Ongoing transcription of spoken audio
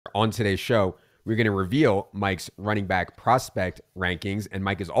On today's show, we're going to reveal Mike's running back prospect rankings, and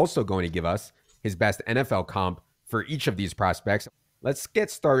Mike is also going to give us his best NFL comp for each of these prospects. Let's get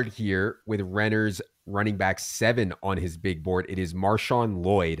started here with Renner's running back 7 on his big board. It is Marshawn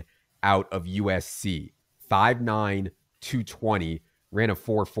Lloyd out of USC, 5'9", 220, ran a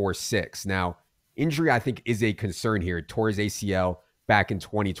 4.46. Now, injury, I think, is a concern here. Tore his ACL back in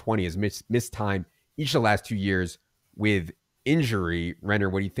 2020, has missed time each of the last 2 years with injury. Renner,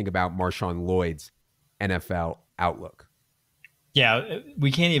 what do you think about Marshawn Lloyd's NFL outlook? Yeah,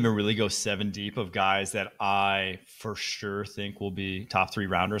 we can't even really go 7 deep of guys that I for sure think will be top 3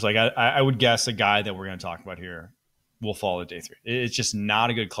 rounders. Like I would guess a guy that we're going to talk about here will fall at day 3. It's just not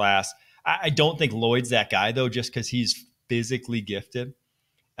a good class. I don't think Lloyd's that guy though, just because he's physically gifted.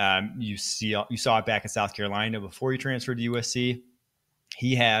 You saw it back in South Carolina before he transferred to USC.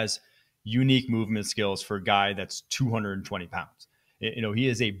 He has unique movement skills for a guy that's 220 pounds. He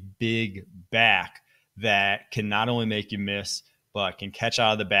is a big back that can not only make you miss, but can catch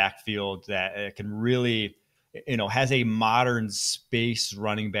out of the backfield, that can really, has a modern space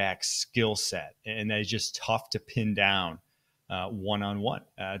running back skill set. And that is just tough to pin down one-on-one.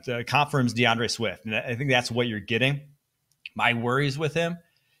 Confirms DeAndre Swift. And I think that's what you're getting. My worries with him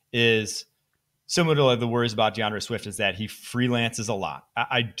is similar to the worries about DeAndre Swift, is that he freelances a lot.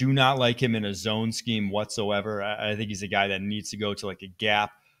 I do not like him in a zone scheme whatsoever. I think he's a guy that needs to go to like a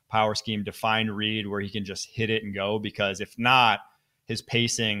gap power scheme, defined read, where he can just hit it and go, because if not, his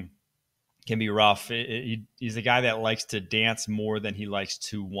pacing can be rough. He's a guy that likes to dance more than he likes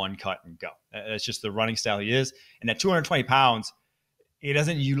to one cut and go. That's just the running style he is. And at 220 pounds, he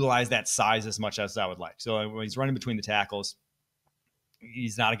doesn't utilize that size as much as I would like. So when he's running between the tackles,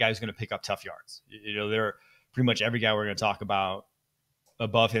 he's not a guy who's going to pick up tough yards. They're pretty much every guy we're going to talk about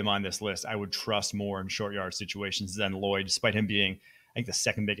above him on this list, I would trust more in short yard situations than Lloyd, despite him being, I think, the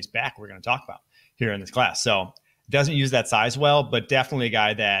second biggest back we're going to talk about here in this class. So doesn't use that size well, but definitely a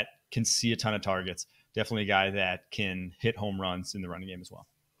guy that can see a ton of targets. Definitely a guy that can hit home runs in the running game as well.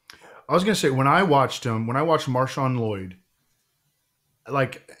 I was going to say, when I watched Marshawn Lloyd,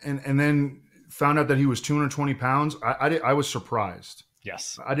 and then found out that he was 220 pounds, I was surprised.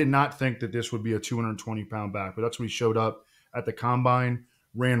 Yes. I did not think that this would be a 220-pound back, but that's when he showed up at the combine,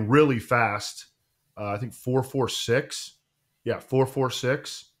 ran really fast. I think 4.46. Yeah,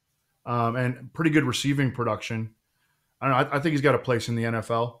 4.46. And pretty good receiving production. I don't know. I think he's got a place in the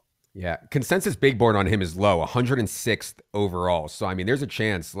NFL. Yeah. Consensus big board on him is low, 106th overall. So, I mean, there's a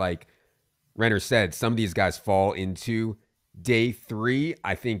chance, like Renner said, some of these guys fall into day 3.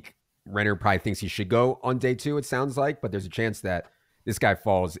 I think Renner probably thinks he should go on day 2, it sounds like, but there's a chance that this guy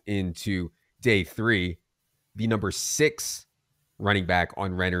falls into day 3. The number 6 running back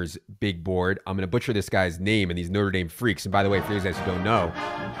on Renner's big board, I'm going to butcher this guy's name, and these Notre Dame freaks. And by the way, for those guys who don't know,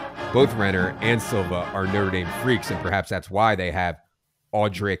 both Renner and Silva are Notre Dame freaks, and perhaps that's why they have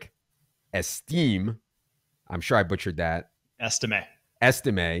Audric Estime. I'm sure I butchered that.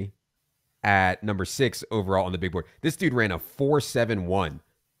 Estime at number 6 overall on the big board. This dude ran a 4.71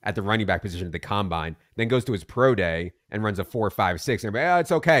 at the running back position at the combine, then goes to his pro day and runs a 4.56. And everybody,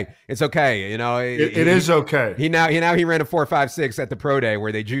 it's okay. It's okay. It is okay. He ran a 4.56 at the pro day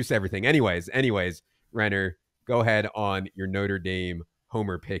where they juice everything. Anyways, Renner, go ahead on your Notre Dame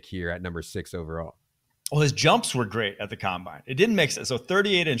homer pick here at number 6 overall. Well, his jumps were great at the combine. It didn't make sense. So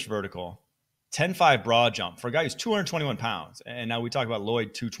 38-inch vertical, 10.5 broad jump for a guy who's 221 pounds. And now we talk about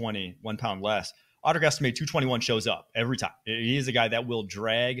Lloyd, 220, 1 pound less. Audric Estime, 221 shows up every time. He is a guy that will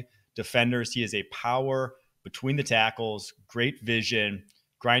drag defenders. He is a power between the tackles, great vision,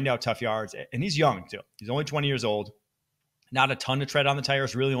 grind out tough yards. And he's young too. He's only 20 years old. Not a ton to tread on the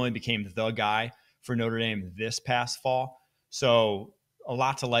tires. Really only became the guy for Notre Dame this past fall. So a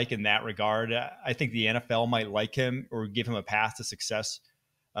lot to like in that regard. I think the NFL might like him or give him a path to success.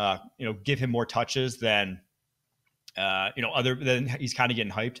 Give him more touches than other than he's kind of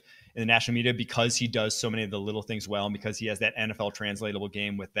getting hyped in the national media because he does so many of the little things well, and because he has that NFL translatable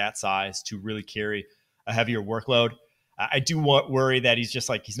game with that size to really carry a heavier workload. I do worry that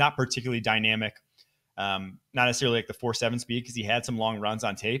he's not particularly dynamic, not necessarily like the 4.7 speed, because he had some long runs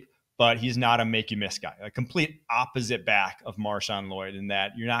on tape, but he's not a make you miss guy. A complete opposite back of Marshawn Lloyd, in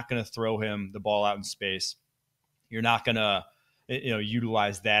that you're not going to throw him the ball out in space. You're not going to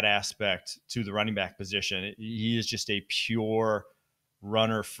utilize that aspect to the running back position. He is just a pure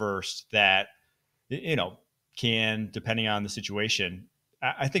runner first that, can, depending on the situation,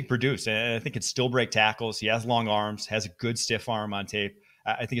 I think produce. And I think can still break tackles. He has long arms, has a good stiff arm on tape.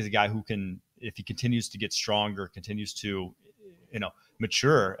 I think he's a guy who can, if he continues to get stronger, continues to,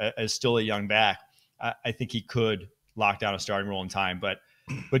 mature as still a young back, I think he could lock down a starting role in time. But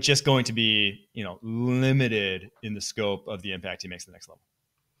but just going to be, limited in the scope of the impact he makes at the next level.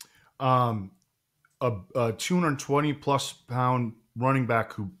 A 220 plus pound running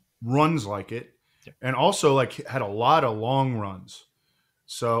back who runs like it, Yeah. and also like had a lot of long runs.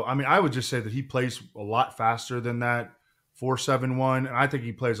 So, I mean, I would just say that he plays a lot faster than that 4.71, and I think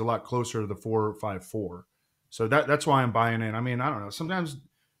he plays a lot closer to the 4.54. So that's why I'm buying in. I mean, I don't know. Sometimes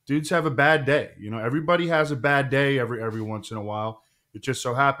dudes have a bad day. Everybody has a bad day every once in a while. It just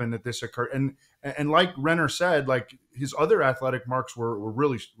so happened that this occurred, and like Renner said, like his other athletic marks were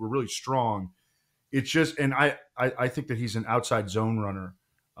really strong. It's just, and I think that he's an outside zone runner,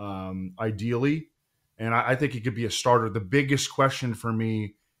 ideally. And I think he could be a starter. The biggest question for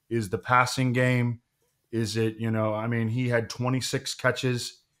me is the passing game. Is it, I mean, he had 26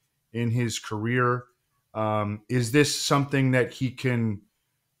 catches in his career. Is this something that he can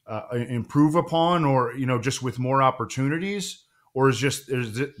improve upon, or, just with more opportunities? Or is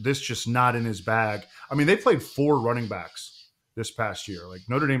this just not in his bag? I mean, they played 4 running backs this past year. Like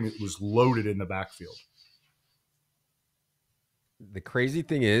Notre Dame was loaded in the backfield. The crazy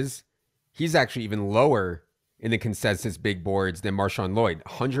thing is, he's actually even lower in the consensus big boards than Marshawn Lloyd,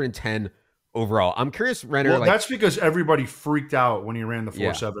 110 overall. I'm curious, Renner. Well, that's because everybody freaked out when he ran the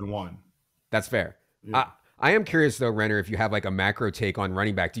 4.71. That's fair. Yeah. I am curious, though, Renner, if you have like a macro take on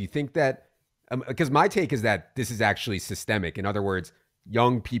running back. Do you think that, because my take is that this is actually systemic. In other words,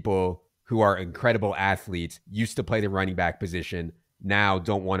 young people who are incredible athletes used to play the running back position, now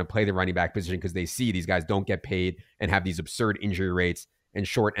don't want to play the running back position because they see these guys don't get paid and have these absurd injury rates and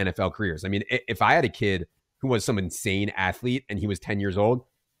short NFL careers. I mean, if I had a kid who was some insane athlete and he was 10 years old,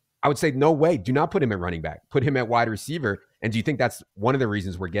 I would say, no way, do not put him at running back. Put him at wide receiver. And do you think that's one of the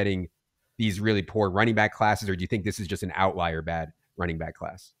reasons we're getting these really poor running back classes, or do you think this is just an outlier bad running back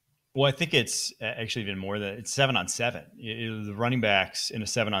class? Well, I think it's actually even more than it's 7-on-7. The running backs in a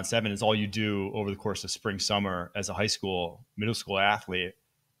 7-on-7 is all you do over the course of spring, summer as a high school, middle school athlete.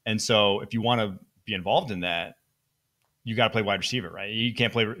 And so if you want to be involved in that, you got to play wide receiver, right? You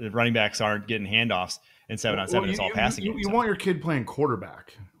can't play. The running backs aren't getting handoffs in 7-on-7. It's all passing. You want your kid playing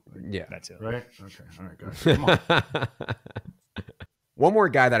quarterback. Yeah. That's it. Right? Okay. All right, guys. Come on. One more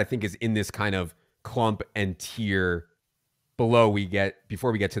guy that I think is in this kind of clump and tier before we get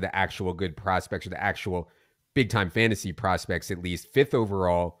to the actual good prospects, or the actual big time fantasy prospects, at least 5th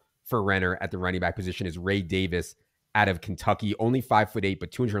overall for Renner at the running back position, is Ray Davis out of Kentucky. Only 5'8",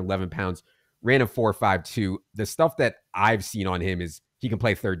 but 211 pounds, ran a 4.52. The stuff that I've seen on him is he can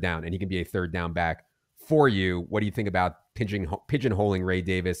play third down, and he can be a third down back for you. What do you think about pigeonholing Ray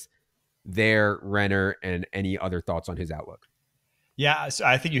Davis there, Renner, and any other thoughts on his outlook? Yeah, so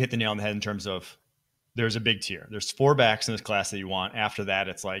I think you hit the nail on the head in terms of there's a big tier. There's 4 backs in this class that you want. After that,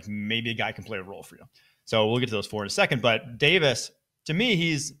 it's like maybe a guy can play a role for you. So we'll get to those 4 in a second. But Davis, to me,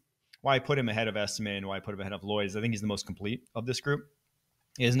 he's why I put him ahead of Estime and why I put him ahead of Lloyd is I think he's the most complete of this group.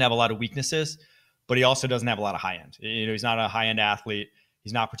 He doesn't have a lot of weaknesses, but he also doesn't have a lot of high end. He's not a high end athlete.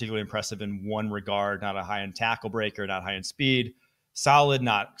 He's not particularly impressive in one regard, not a high end tackle breaker, not high end speed, solid,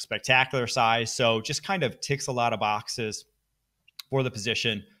 not spectacular size. So just kind of ticks a lot of boxes for the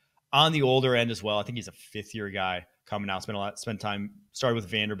position. On the older end as well, I think he's a 5th-year guy coming out. Spent time, started with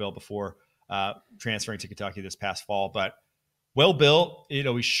Vanderbilt before transferring to Kentucky this past fall. But well built,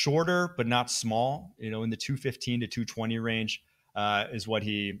 he's shorter but not small. In the 215 to 220 range is what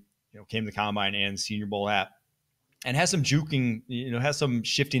he came to the combine and Senior Bowl at, and has some juking, has some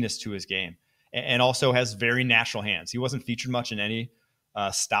shiftiness to his game, and also has very natural hands. He wasn't featured much in any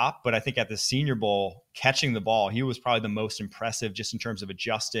stop, but I think at the Senior Bowl, catching the ball, he was probably the most impressive just in terms of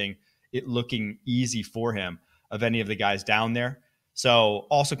adjusting it, looking easy for him of any of the guys down there. So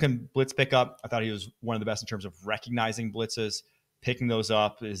also can blitz pick up. I thought he was one of the best in terms of recognizing blitzes, picking those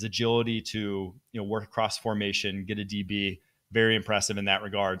up, his agility to work across formation, get a DB, very impressive in that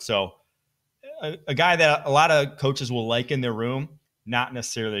regard. So a guy that a lot of coaches will like in their room, not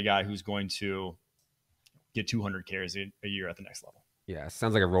necessarily a guy who's going to get 200 carries a year at the next level. Yeah,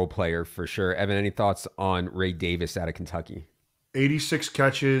 sounds like a role player for sure. Evan, any thoughts on Ray Davis out of Kentucky? 86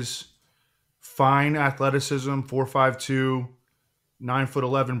 catches, fine athleticism, 4.52,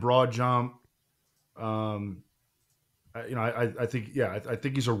 9'11" broad jump. I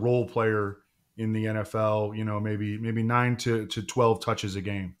think he's a role player in the NFL. Maybe 9 to 12 touches a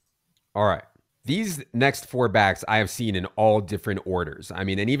game. All right. These next 4 backs I have seen in all different orders. I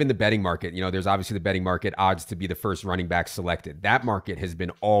mean, and even the betting market, there's obviously the betting market odds to be the first running back selected. That market has been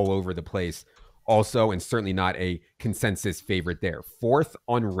all over the place also, and certainly not a consensus favorite there. 4th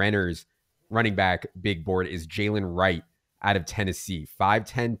on Renner's running back big board is Jalen Wright out of Tennessee,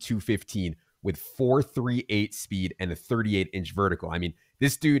 5'10", 215 with 4.38 speed and a 38-inch vertical. I mean,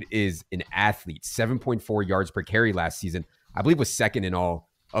 This dude is an athlete. 7.4 yards per carry last season. I believe was second in all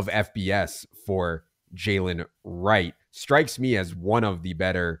of FBS for Jalen Wright. Strikes me as one of the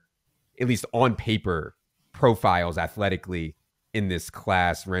better, at least on paper, profiles athletically in this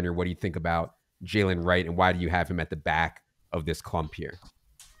class. Renner, what do you think about Jalen Wright, and why do you have him at the back of this clump here?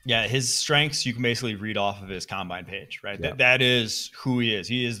 Yeah, his strengths you can basically read off of his combine page, right? Yeah. That is who he is.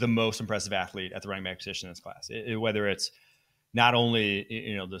 He is the most impressive athlete at the running back position in this class. Whether it's not only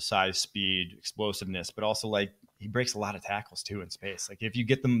the size, speed, explosiveness, but also like he breaks a lot of tackles too in space. Like if you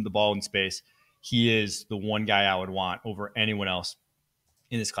get them the ball in space, he is the one guy I would want over anyone else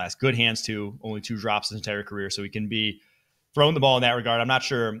in this class. Good hands too. Only 2 drops his entire career, so he can be throwing the ball in that regard. I'm not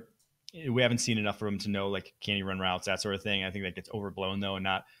sure. We haven't seen enough of him to know, like, can he run routes, that sort of thing. I think that gets overblown, though, and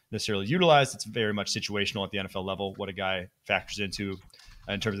not necessarily utilized. It's very much situational at the NFL level, what a guy factors into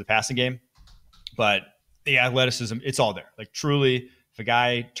in terms of the passing game. But the athleticism, it's all there. Like, truly, if a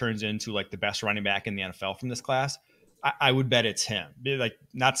guy turns into, like, the best running back in the NFL from this class, I would bet it's him. Like,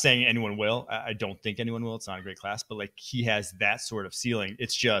 not saying anyone will. I don't think anyone will. It's not a great class. But, like, he has that sort of ceiling.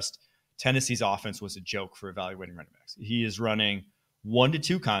 It's just Tennessee's offense was a joke for evaluating running backs. He is running 1 to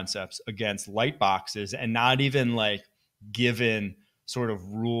 2 concepts against light boxes and not even like given sort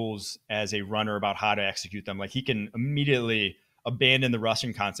of rules as a runner about how to execute them. Like he can immediately abandon the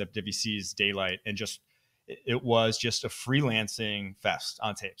rushing concept if he sees daylight, and it was just a freelancing fest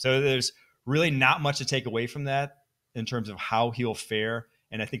on tape. So there's really not much to take away from that in terms of how he'll fare.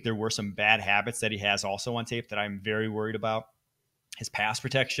 And I think there were some bad habits that he has also on tape that I'm very worried about. His pass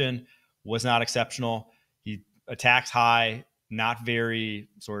protection was not exceptional. He attacks high, not very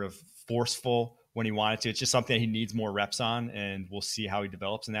sort of forceful when he wanted to. It's just something that he needs more reps on, and we'll see how he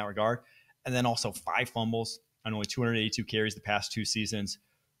develops in that regard. And then also 5 fumbles on only 282 carries the past 2 seasons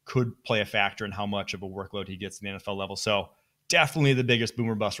could play a factor in how much of a workload he gets in the NFL level. So definitely the biggest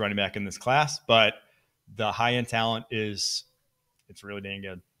boomer bust running back in this class, but the high-end talent it's really dang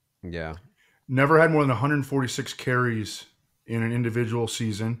good. Yeah. Never had more than 146 carries in an individual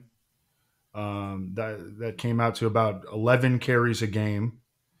season. That came out to about 11 carries a game.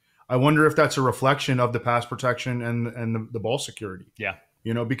 I wonder if that's a reflection of the pass protection and the ball security. Yeah.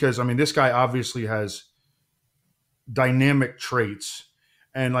 Because I mean, this guy obviously has dynamic traits,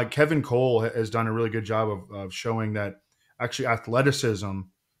 and like Kevin Cole has done a really good job of showing that actually athleticism,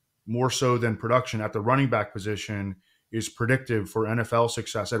 more so than production at the running back position, is predictive for NFL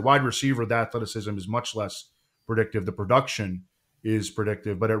success. At wide receiver, the athleticism is much less predictive. The production is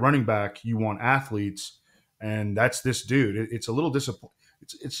predictive, but at running back, you want athletes, and that's this dude. It's a little disappointing.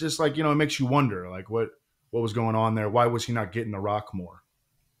 It's just like, it makes you wonder, like what was going on there? Why was he not getting the rock more?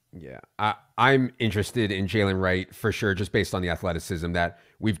 Yeah, I'm interested in Jalen Wright for sure, just based on the athleticism that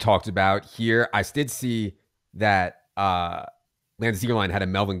we've talked about here. I did see that Lance Zierlein had a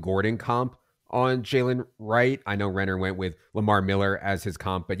Melvin Gordon comp on Jalen Wright. I know Renner went with Lamar Miller as his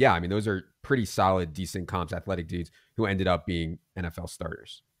comp, but yeah, I mean, those are pretty solid, decent comps, athletic dudes who ended up being NFL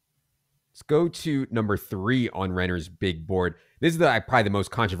starters. Let's go to number 3 on Renner's big board. This is probably the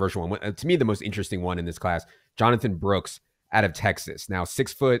most controversial one. To me, the most interesting one in this class, Jonathan Brooks out of Texas. Now,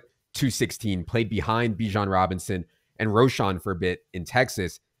 6 foot, 216, played behind Bijan Robinson and Roschon for a bit in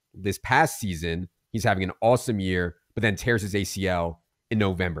Texas. This past season, he's having an awesome year, but then tears his ACL in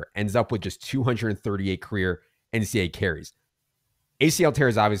November. Ends up with just 238 career NCAA carries. ACL tear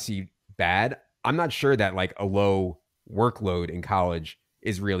is obviously bad. I'm not sure that like a low workload in college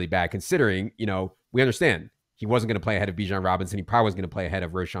is really bad, considering, we understand he wasn't going to play ahead of Bijan Robinson. He probably wasn't going to play ahead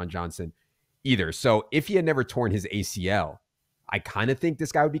of Roschon Johnson either. So if he had never torn his ACL, I kind of think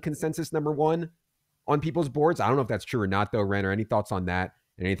this guy would be consensus number 1 on people's boards. I don't know if that's true or not, though. Renner, any thoughts on that,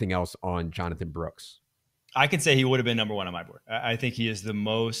 and anything else on Jonathan Brooks? I can say he would have been number 1 on my board. I think he is the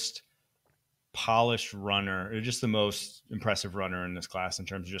most polished runner, or just the most impressive runner in this class in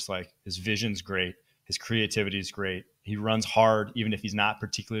terms of just like his vision's great. His creativity is great. He runs hard, even if he's not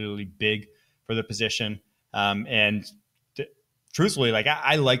particularly big for the position. Truthfully, like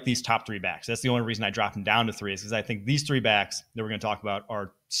I like these top 3 backs. That's the only reason I dropped him down to 3 is because I think these 3 backs that we're going to talk about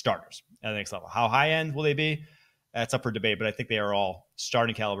are starters at the next level. How high end will they be? That's up for debate, but I think they are all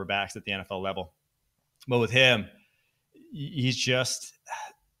starting caliber backs at the NFL level. But with him, he's just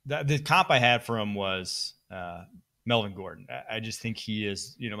the comp I had for him was Melvin Gordon. I just think he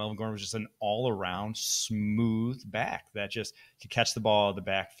is, Melvin Gordon was just an all-around smooth back that just can catch the ball out of the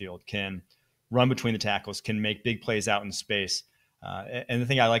backfield, can run between the tackles, can make big plays out in space. And the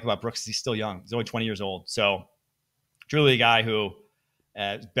thing I like about Brooks is he's still young. He's only 20 years old. So truly a guy who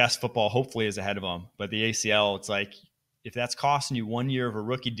best football hopefully is ahead of him. But the ACL, it's like, if that's costing you 1 year of a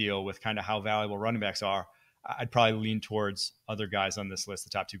rookie deal with kind of how valuable running backs are, I'd probably lean towards other guys on this list, the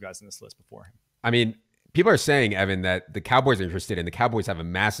top two guys on this list before him. I mean, people are saying, Evan, that the Cowboys are interested, and the Cowboys have a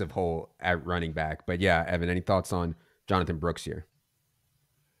massive hole at running back. But yeah, Evan, any thoughts on Jonathan Brooks here?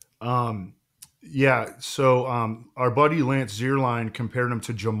 Yeah. So our buddy Lance Zierlein compared him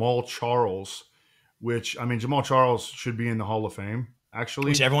to Jamal Charles, which, I mean, Jamal Charles should be in the Hall of Fame,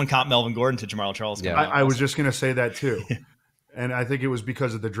 actually. Which everyone comped Melvin Gordon to Jamal Charles. Yeah. I was just going to say that too. And I think it was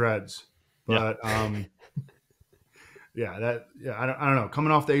because of the dreads. But I don't know.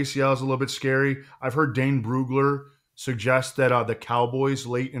 Coming off the ACL is a little bit scary. I've heard Dane Brugler suggest that the Cowboys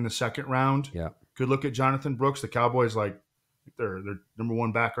late in the second round could look at Jonathan Brooks. The Cowboys, like, their number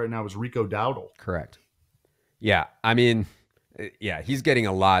one back right now is Rico Dowdle. Correct. Yeah. I mean, yeah, he's getting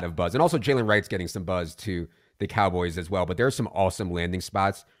a lot of buzz. And also Jalen Wright's getting some buzz to the Cowboys as well. But there are some awesome landing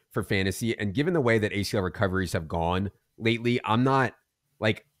spots for fantasy. And given the way that ACL recoveries have gone lately, I'm not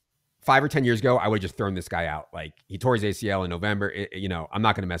like 5 or 10 years ago, I would have just thrown this guy out. Like, he tore his ACL in November. I'm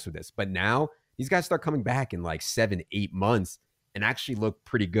not going to mess with this. But now these guys start coming back in like 7-8 months and actually look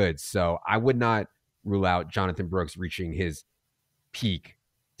pretty good. So I would not rule out Jonathan Brooks reaching his peak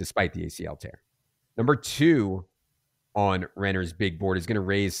despite the ACL tear. Number 2 on Renner's big board is going to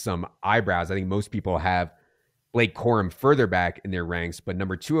raise some eyebrows. I think most people have Blake Corum further back in their ranks, but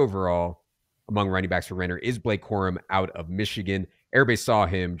number 2 overall among running backs for Renner is Blake Corum out of Michigan. Everybody saw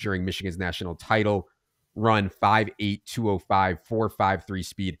him during Michigan's national title run, 5'8", 205, 4.53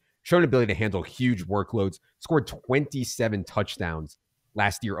 speed, showed an ability to handle huge workloads, scored 27 touchdowns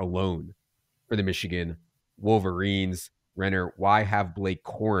last year alone for the Michigan Wolverines. Renner, why have Blake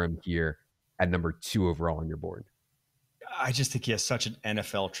Corum here at number 2 overall on your board? I just think he has such an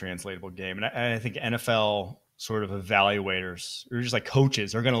NFL translatable game. And I think NFL sort of evaluators or just like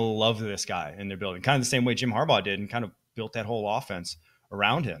coaches are going to love this guy in their building, kind of the same way Jim Harbaugh did and kind of built that whole offense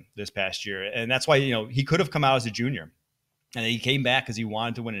around him this past year. And that's why, he could have come out as a junior and he came back because he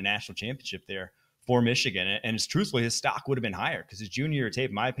wanted to win a national championship there for Michigan. And it's truthfully, his stock would have been higher because his junior year tape,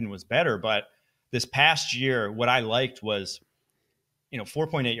 in my opinion, was better. But this past year, what I liked was,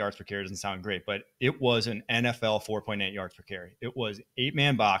 4.8 yards per carry doesn't sound great, but it was an NFL 4.8 yards per carry. It was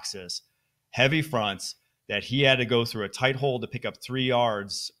 8-man boxes, heavy fronts that he had to go through a tight hole to pick up 3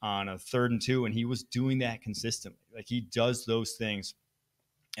 yards on a 3rd and 2. And he was doing that consistently. Like, he does those things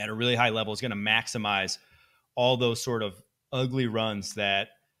at a really high level. Is going to maximize all those sort of ugly runs that,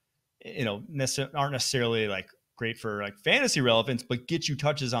 aren't necessarily like great for like fantasy relevance, but get you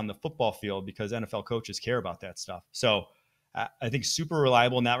touches on the football field because NFL coaches care about that stuff. So I think super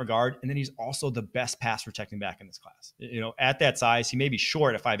reliable in that regard. And then he's also the best pass protecting back in this class. At that size, he may be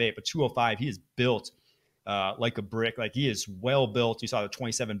short at 5'8", but 205, he is built like a brick. Like, he is well built. You saw the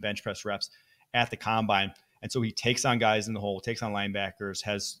 27 bench press reps at the combine. And so he takes on guys in the hole, takes on linebackers,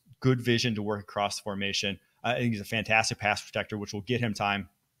 has good vision to work across the formation. I think he's a fantastic pass protector, which will get him time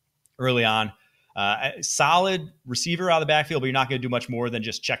early on. Solid receiver out of the backfield, but you're not going to do much more than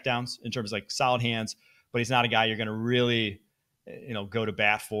just checkdowns in terms of like solid hands. But he's not a guy you're going to really, go to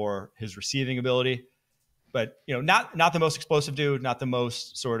bat for his receiving ability. But, not the most explosive dude, not the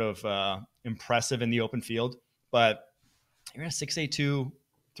most sort of impressive in the open field. But you're in a 6'8",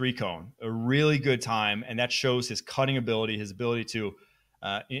 3-cone, a really good time. And that shows his cutting ability, his ability to,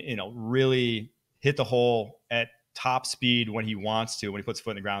 really hit the hole at top speed when he wants to, when he puts a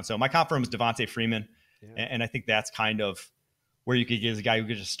foot in the ground. So my comp for him is Devontae Freeman. Yeah. And I think that's kind of where you could get a guy who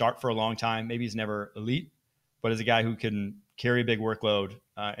could just start for a long time. Maybe he's never elite, but as a guy who can carry a big workload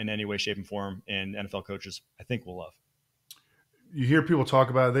in any way, shape, and form, and NFL coaches, I think, will love. You hear people talk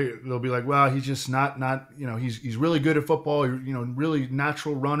about it, they'll be like, well, he's just not, he's really good at football, really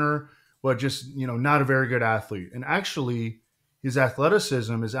natural runner, but just, not a very good athlete. And actually, his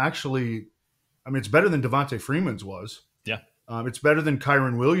athleticism is actually, it's better than Devontae Freeman's was. Yeah. It's better than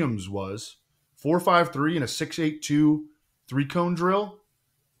Kyron Williams was. 4.53 and a 6.82 3-cone drill.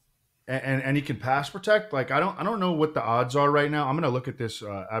 And he can pass protect. Like, I don't know what the odds are right now. I'm going to look at this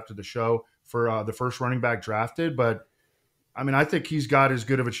after the show for the first running back drafted, but I think he's got as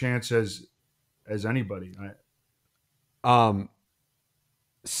good of a chance as anybody.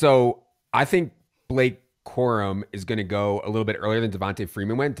 So I think Blake Corum is going to go a little bit earlier than Devontae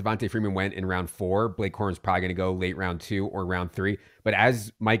Freeman went. Devontae Freeman went in round 4. Blake Corum's probably going to go late round 2 or round 3. But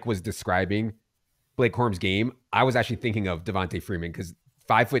as Mike was describing Blake Corum's game, I was actually thinking of Devontae Freeman because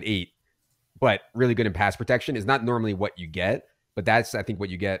 5'8", but really good in pass protection is not normally what you get. But that's, I think, what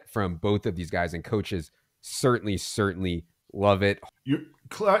you get from both of these guys, and coaches certainly love it.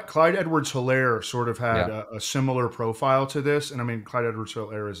 Clyde Edwards-Helaire sort of had a similar profile to this. And Clyde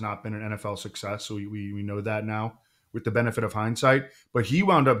Edwards-Helaire has not been an NFL success, so we know that now. with the benefit of hindsight. But he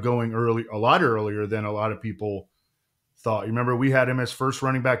wound up going early, a lot earlier than a lot of people thought. You remember we had him as first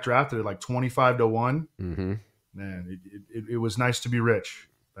running back drafted at like 25-1. Mm-hmm. Man, it was nice to be rich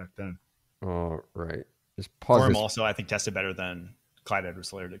back then. All right. Just pause Corum this. also, I think, tested better than Clyde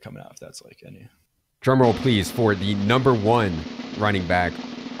Edwards-Helaire coming out, if that's like any. Drum roll, please, for the number 1 running back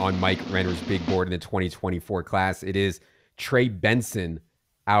on Mike Renner's big board in the 2024 class. It is Trey Benson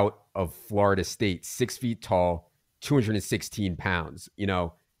out of Florida State, 6 feet tall, 216 pounds. You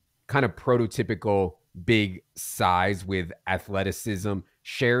know, kind of prototypical big size with athleticism.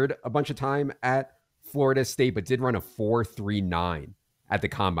 Shared a bunch of time at Florida State, but did run a 4.39 at the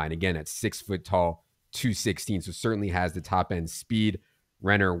combine. Again, at 6 foot tall, 216. So certainly has the top end speed.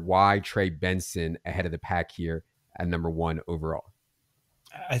 Renner, why Trey Benson ahead of the pack here at number 1 overall?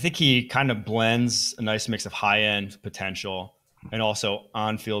 I think he kind of blends a nice mix of high end potential and also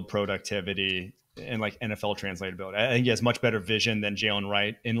on field productivity and like NFL translatability. I think he has much better vision than Jalen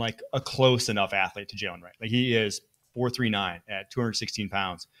Wright and like a close enough athlete to Jalen Wright. Like he is 4.39 at 216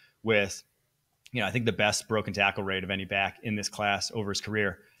 pounds with, you know, I think the best broken tackle rate of any back in this class over his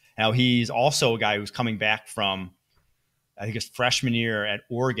career. Now he's also a guy who's coming back from, I think his freshman year at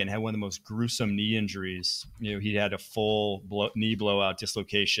Oregon, had one of the most gruesome knee injuries. You know, he had a full knee blowout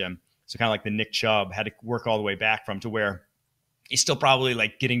dislocation. So kind of like the Nick Chubb, had to work all the way back from to where he's still probably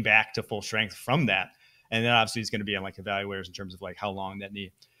like getting back to full strength from that. And then obviously he's going to be on like evaluators in terms of like how long that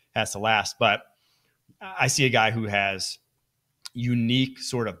knee has to last. But I see a guy who has unique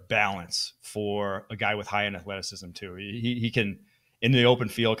sort of balance for a guy with high end athleticism too. He can, in the open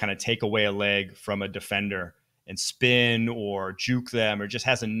field, kind of take away a leg from a defender and spin or juke them, or just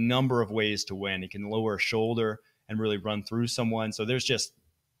has a number of ways to win. He can lower a shoulder and really run through someone. So there's just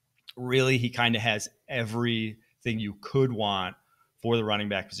really, he kind of has everything you could want for the running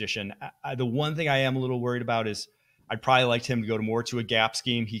back position. The one thing I am a little worried about is I'd probably like him to go more to a gap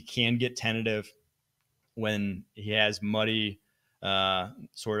scheme. He can get tentative when he has muddy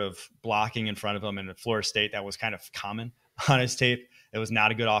sort of blocking in front of him. And at Florida State, that was kind of common on his tape. It was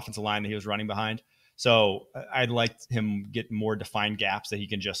not a good offensive line that he was running behind. So I'd like him get more defined gaps that he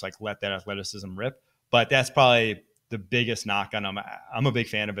can just like let that athleticism rip. But that's probably the biggest knock on him. I'm a big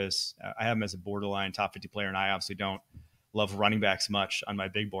fan of his. I have him as a borderline top 50 player, and I obviously don't love running backs much on my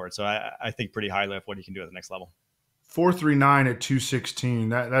big board. So I think pretty highly of what he can do at the next level. 4.39 at 216.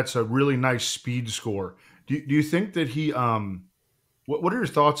 That's a really nice speed score. Do you think that he what are your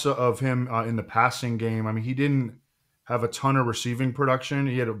thoughts of him in the passing game? I mean, he didn't have a ton of receiving production.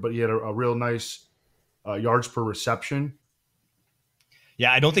 But he had a real nice yards per reception.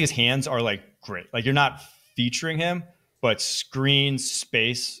 Yeah, I don't think his hands are like great. Like you're not featuring him, but screen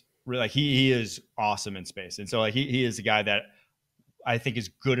space, really, like he is awesome in space. And so like he is a guy that I think is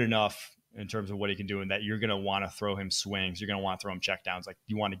good enough in terms of what he can do, and that you're going to want to throw him swings. You're going to want to throw him checkdowns. Like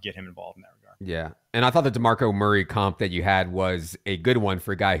you want to get him involved in that regard. Yeah. And I thought the DeMarco Murray comp that you had was a good one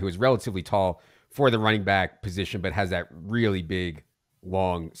for a guy who is relatively tall for the running back position, but has that really big,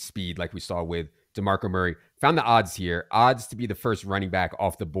 long speed like we saw with DeMarco Murray. Found the odds here. Odds to be the first running back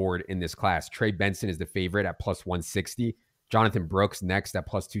off the board in this class. Trey Benson is the favorite at plus 160. Jonathan Brooks next at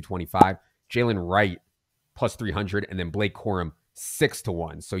plus 225. Jalen Wright plus 300. And then Blake Corum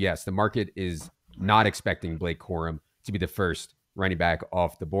 6-1. So yes, the market is not expecting Blake Corum to be the first running back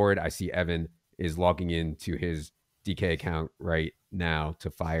off the board. I see Evan is logging into his DK account right now to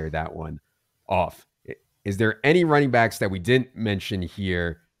fire that one off. Is there any running backs that we didn't mention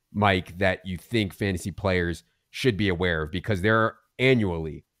here, Mike, that you think fantasy players should be aware of? Because there are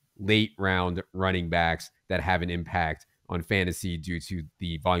annually late round running backs that have an impact on fantasy due to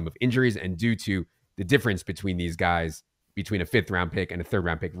the volume of injuries and due to the difference between these guys, between a 5th round pick and a 3rd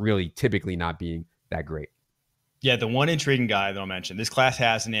round pick, really typically not being that great. Yeah, the one intriguing guy that I'll mention, this class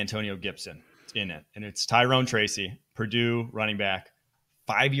has an Antonio Gibson in it, and it's Tyrone Tracy, Purdue running back,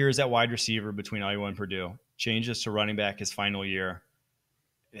 5 years at wide receiver between Iowa and Purdue, changes to running back his final year.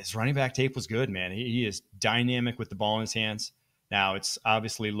 His running back tape was good, man. He is dynamic with the ball in his hands. Now it's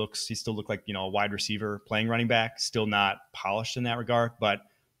obviously he still looked like, a wide receiver playing running back, still not polished in that regard, but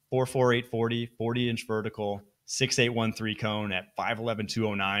 4.4, 840, 40-inch vertical, 6.8, 1.3 cone at 5'11",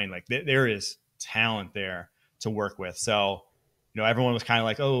 209. Like there is talent there to work with. So, everyone was kind of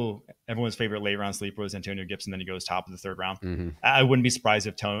like, oh, everyone's favorite late round sleeper was Antonio Gibson. Then he goes top of the 3rd round. Mm-hmm. I wouldn't be surprised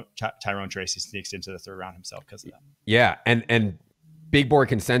if Tyrone Tracy sneaks into the 3rd round himself because of that. Yeah. And Big Board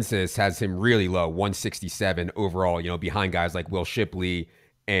consensus has him really low, 167 overall, behind guys like Will Shipley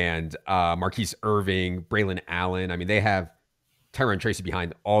and Marquise Irving, Braylon Allen. I mean, they have Tyrone Tracy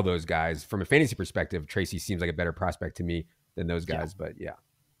behind all those guys. From a fantasy perspective, Tracy seems like a better prospect to me than those guys. Yeah. But yeah.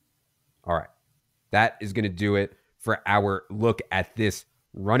 All right. That is going to do it for our look at this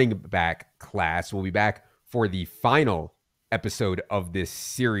running back class. We'll be back for the final episode of this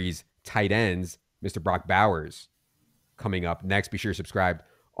series, Tight Ends, Mr. Brock Bowers, coming up next. Be sure to subscribe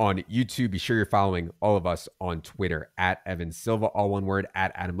on YouTube. Be sure you're following all of us on Twitter at Evan Silva, all one word,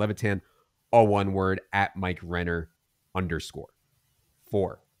 at Adam Levitan, all one word, at Mike Renner _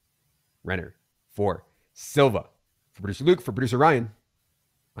 for Renner, for Silva, for producer Luke, for producer Ryan.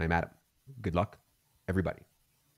 I am Adam. Good luck, everybody.